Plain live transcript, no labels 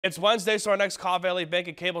It's Wednesday, so our next Caw Valley Bank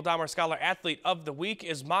and Cable Dahmer Scholar Athlete of the Week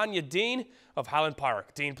is Monya Dean of Highland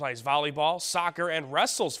Park. Dean plays volleyball, soccer, and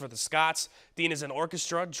wrestles for the Scots. Dean is in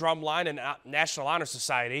orchestra, drumline, and National Honor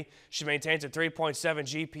Society. She maintains a 3.7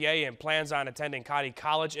 GPA and plans on attending Cotty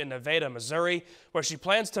College in Nevada, Missouri, where she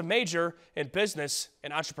plans to major in business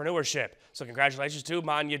and entrepreneurship. So congratulations to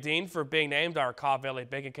Monya Dean for being named our Caw Valley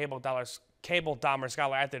Bank and Cable Dahmer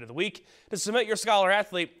Scholar Athlete of the Week. To submit your Scholar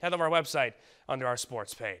Athlete, head to our website under our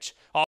sports page.